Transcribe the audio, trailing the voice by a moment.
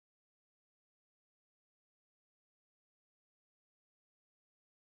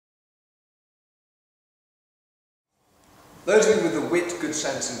Those of you with the wit, good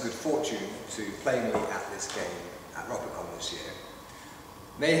sense and good fortune to play me at this game at Rockcon this year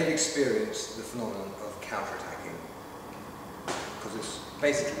may have experienced the phenomenon of counterattacking, because it's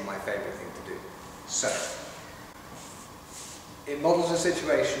basically my favourite thing to do. So, it models a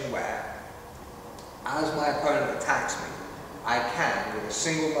situation where, as my opponent attacks me, I can, with a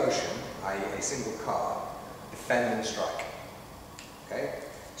single motion, i.e. a single card, defend and strike. Okay?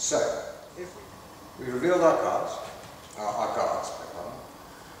 So, if we revealed our cards, our guards,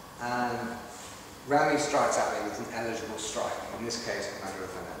 and Rami strikes at me with an eligible strike, in this case,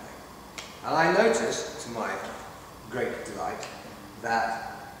 Counterattacking. And I notice, to my great delight,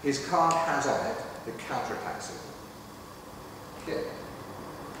 that his card has on it the counterattack symbol. Here.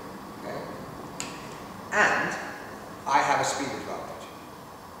 Okay? And I have a speed advantage.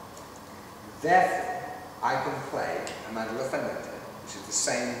 Therefore, I can play a Mandala Fendente, which is the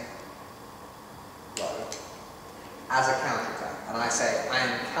same row, as a counterattack. And I say, I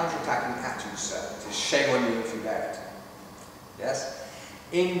am counterattacking at you, sir. It is shame on you if you bear it. Yes?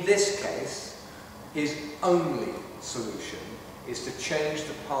 In this case, his only solution is to change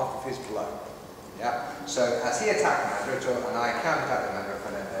the path of his blow. Yeah? So as he attacked Mandala and I counterattack the Mandala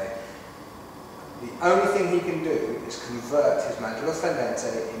Fendente, the only thing he can do is convert his Mandala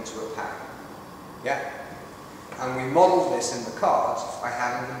Fendente into a parry. Yeah? And we modelled this in the cards by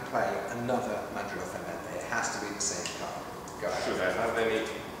having him play another Mandala Fendente. It has to be the same card. Go ahead. Should I have any?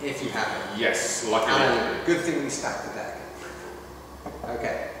 If you have it. Yes, luckily. Good thing we stacked the deck.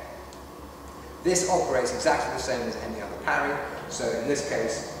 Okay. This operates exactly the same as any other parry. So in this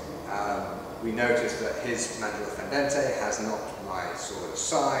case, we notice that his Mandala Fendente has knocked my sword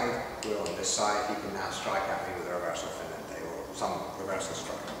aside. We're on this side. He can now strike at me with a reversal Fendente or some reversal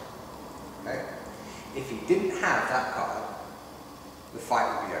strike. Okay? If he didn't have that card, the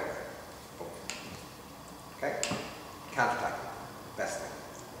fight would be over. Okay? Counterattacking. Best thing.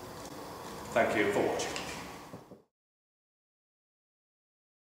 Thank you for watching.